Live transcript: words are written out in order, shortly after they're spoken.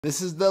This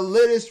is the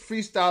littest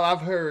freestyle I've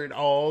heard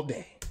all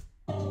day.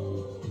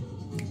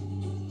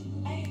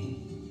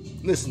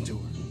 Listen to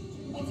her.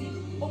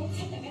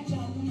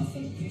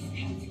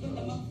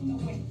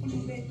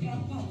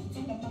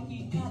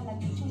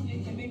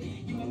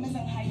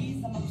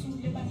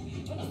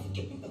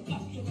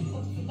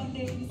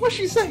 What's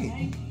she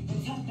saying?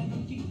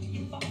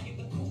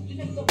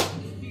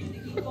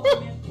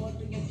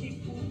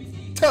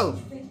 Tell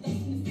him.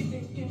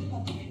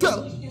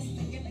 Tell him.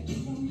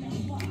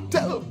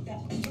 Tell him.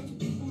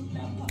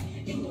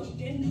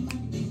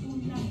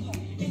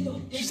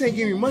 She saying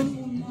give me money.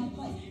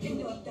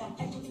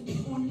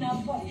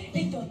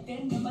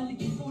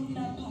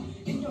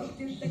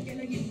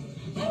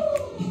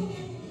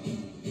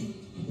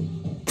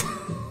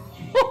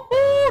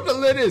 The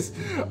littest.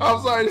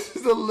 I'm sorry, this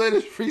is the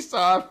littest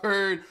freestyle I've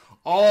heard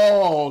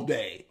all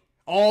day.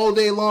 All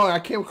day long. I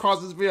came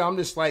across this video. I'm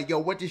just like, yo,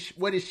 what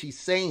is she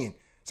saying?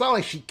 It's not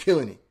like she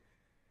killing it.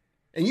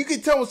 And you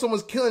can tell when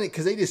someone's killing it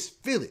because they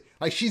just feel it.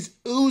 Like she's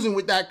oozing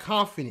with that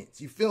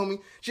confidence. You feel me?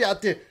 She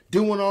out there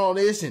doing all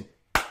this and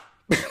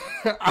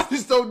I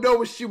just don't know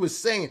what she was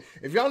saying.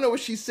 If y'all know what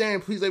she's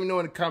saying, please let me know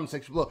in the comment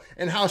section below.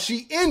 And how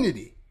she ended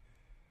it.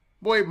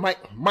 Boy,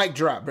 mic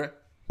drop, bruh.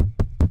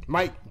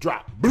 Mic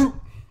drop. Bloop.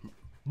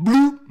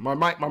 Bloop. My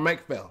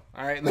mic fell.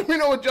 All right. Let me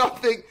know what y'all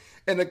think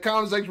in the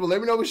comment section below.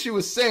 Let me know what she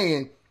was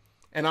saying.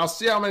 And I'll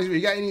see y'all next video.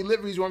 You got any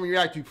lit videos you want me to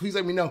react to, please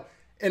let me know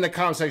in the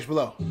comment section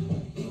below.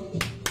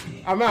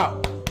 I'm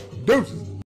out. Deuces.